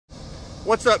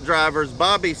What's up, drivers?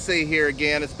 Bobby C here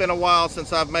again. It's been a while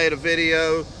since I've made a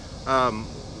video.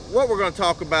 What we're going to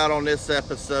talk about on this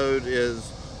episode is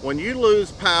when you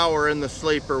lose power in the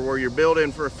sleeper, where your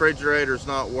built-in refrigerator is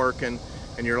not working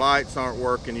and your lights aren't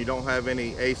working, you don't have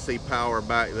any AC power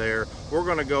back there. We're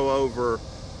going to go over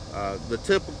the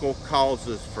typical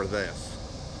causes for this.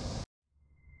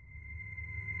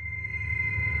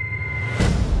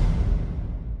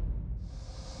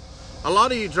 A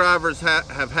lot of you drivers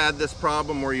have had this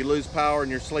problem where you lose power in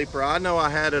your sleeper. I know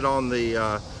I had it on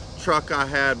the truck I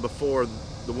had before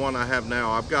the one I have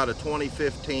now. I've got a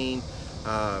 2015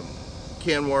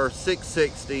 Kenworth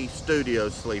 660 studio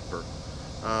sleeper.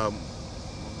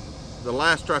 The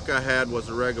last truck I had was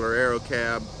a regular aero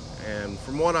cab, and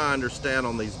from what I understand,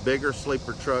 on these bigger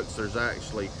sleeper trucks, there's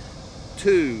actually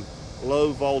 2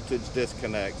 low voltage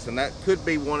disconnects, and that could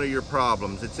be one of your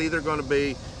problems. It's either going to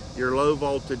be your low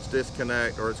voltage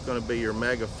disconnect, or it's going to be your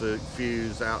mega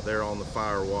fuse out there on the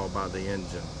firewall by the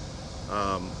engine.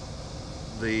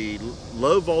 The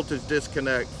low voltage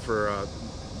disconnect for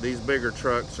these bigger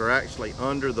trucks are actually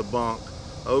under the bunk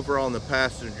over on the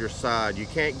passenger side. You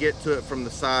can't get to it from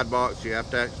the side box. You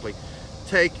have to actually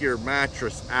take your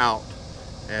mattress out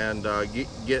and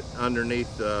get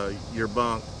underneath your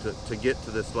bunk to get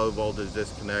to this low voltage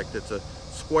disconnect. It's a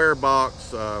square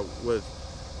box with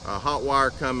a hot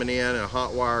wire coming in and a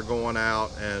hot wire going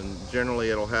out, and generally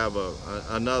it'll have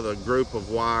another group of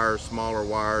wires, smaller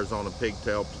wires on a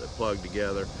pigtail plugged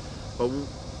together. But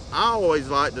I always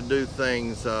like to do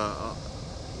things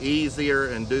easier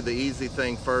and do the easy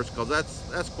thing first, because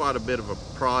that's quite a bit of a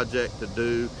project to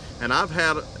do. And I've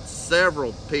had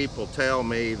several people tell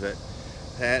me that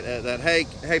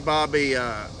hey Bobby,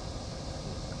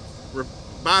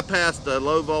 bypass the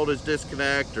low voltage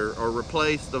disconnect or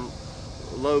replace the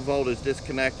low voltage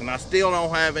disconnect, and I still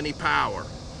don't have any power.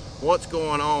 What's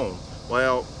going on?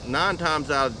 Well, 9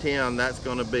 times out of 10, that's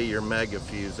going to be your mega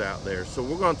fuse out there. So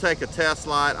we're going to take a test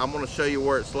light. I'm going to show you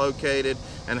where it's located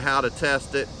and how to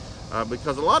test it,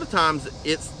 because a lot of times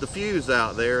it's the fuse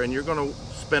out there, and you're going to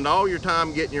spend all your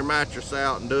time getting your mattress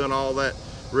out and doing all that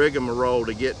rigmarole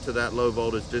to get to that low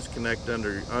voltage disconnect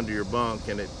under your bunk,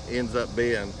 and it ends up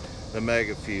being the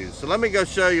mega fuse. So let me go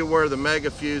show you where the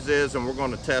mega fuse is, and we're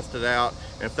going to test it out.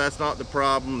 And if that's not the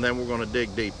problem, then we're going to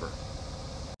dig deeper.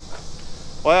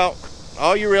 Well,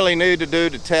 all you really need to do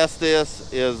to test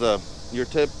this is your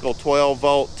typical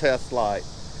 12-volt test light.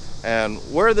 And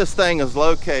where this thing is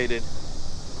located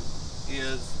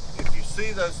is, if you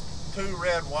see those 2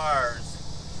 red wires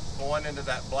going into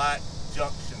that black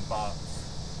junction box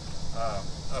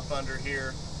up under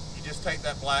here, you just take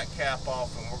that black cap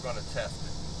off, and we're going to test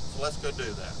it. So let's go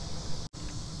do that.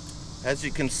 As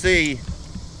you can see,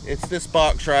 it's this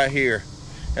box right here,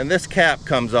 and this cap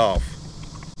comes off.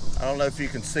 I don't know if you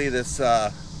can see this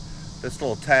this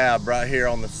little tab right here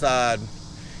on the side.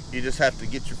 You just have to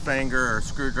get your finger or a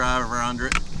screwdriver under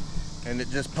it, and it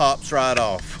just pops right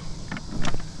off.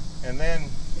 And then,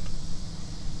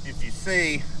 if you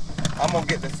see, I'm gonna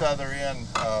get this other end,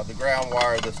 the ground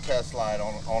wire of this test light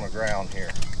on the ground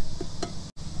here.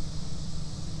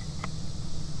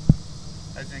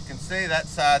 As you can see, that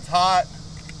side's hot.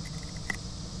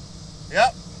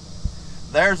 Yep,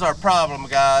 there's our problem,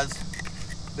 guys.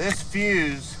 This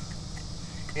fuse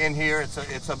in here,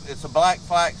 it's a black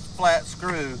flat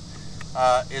screw,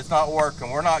 is not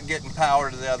working. We're not getting power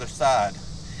to the other side,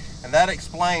 and that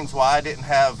explains why I didn't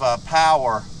have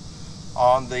power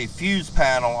on the fuse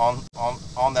panel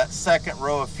on that second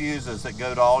row of fuses that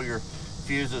go to all your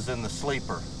fuses in the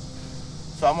sleeper.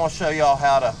 So I'm going to show y'all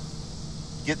how to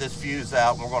get this fuse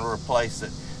out, and we're going to replace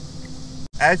it.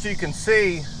 As you can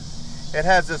see, it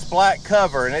has this black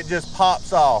cover, and it just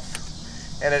pops off,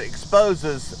 and it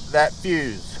exposes that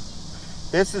fuse.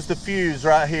 This is the fuse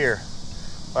right here.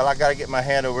 Well, I got to get my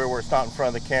hand over here where it's not in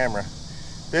front of the camera.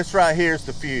 This right here is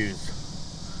the fuse,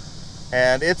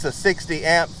 and it's a 60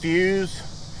 amp fuse,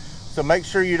 so make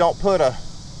sure you don't put a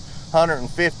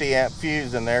 150 amp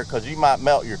fuse in there, because you might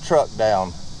melt your truck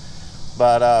down.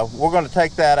 But we're going to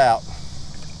take that out.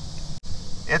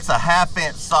 It's a 1/2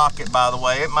 inch socket, by the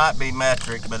way. It might be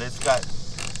metric, but it's got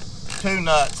 2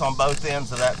 nuts on both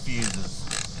ends of that fuses.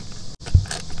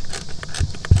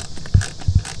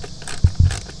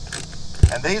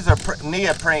 And these are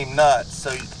neoprene nuts,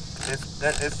 so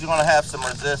it's going to have some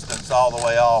resistance all the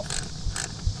way off.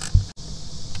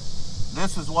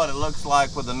 This is what it looks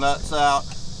like with the nuts out,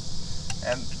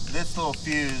 and this little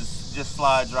fuse just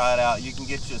slides right out. You can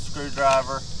get you a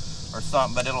screwdriver or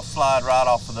something, but it'll slide right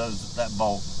off of that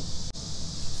bolt.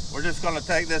 We're just going to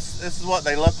take this is what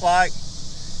they look like.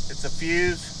 It's a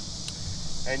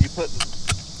fuse, and you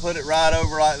put it right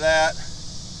over like that,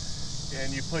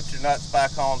 and you put your nuts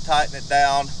back on, tighten it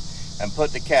down, and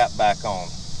put the cap back on.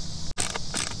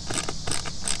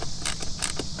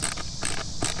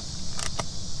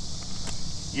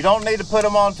 You don't need to put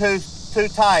them on too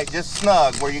tight, just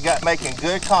snug, where you got making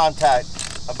good contact,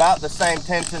 about the same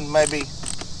tension maybe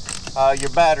your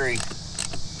battery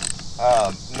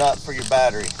nut for your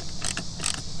battery.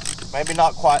 Maybe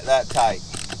not quite that tight.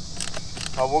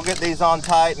 We'll get these on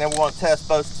tight, and then we're going to test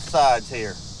both sides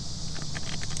here.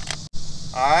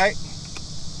 All right,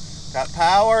 got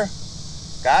power,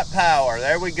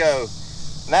 there we go.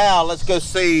 Now let's go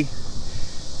see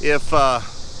if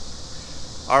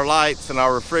our lights and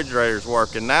our refrigerator's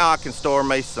working. Now I can store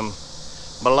me some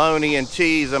bologna and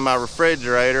cheese in my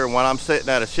refrigerator, and when I'm sitting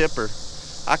at a shipper,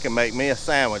 I can make me a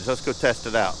sandwich. Let's go test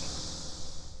it out.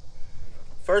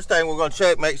 First thing we're gonna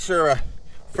check, make sure our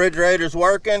refrigerator's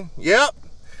working. Yep,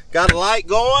 got a light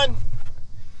going.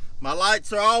 My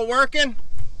lights are all working.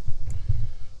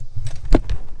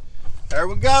 There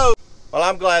we go. Well,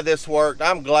 I'm glad this worked.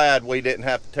 I'm glad we didn't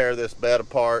have to tear this bed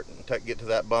apart and get to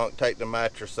that bunk, take the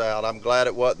mattress out. I'm glad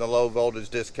it wasn't a low voltage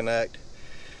disconnect.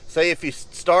 See, if you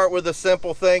start with the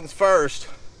simple things first,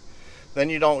 then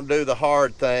you don't do the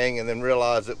hard thing and then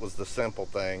realize it was the simple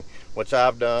thing, which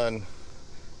I've done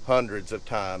hundreds of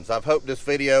times. I've hoped this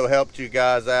video helped you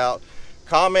guys out.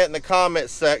 Comment in the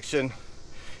comments section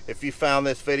if you found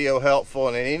this video helpful,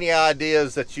 and any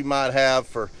ideas that you might have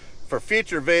for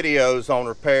future videos on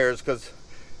repairs, because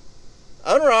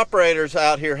owner-operators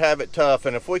out here have it tough,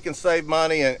 and if we can save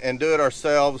money and do it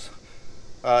ourselves,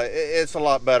 it's a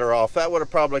lot better off. That would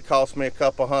have probably cost me a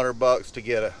couple $100 to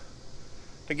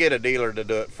get a dealer to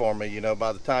do it for me, you know,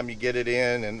 by the time you get it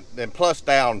in, and then plus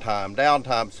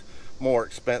downtime's more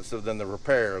expensive than the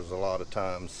repairs a lot of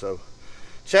times. So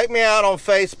check me out on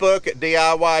Facebook at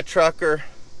DIY Trucker,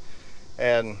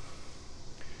 and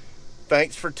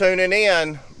thanks for tuning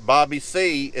in. Bobby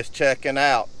C is checking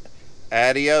out.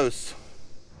 Adios.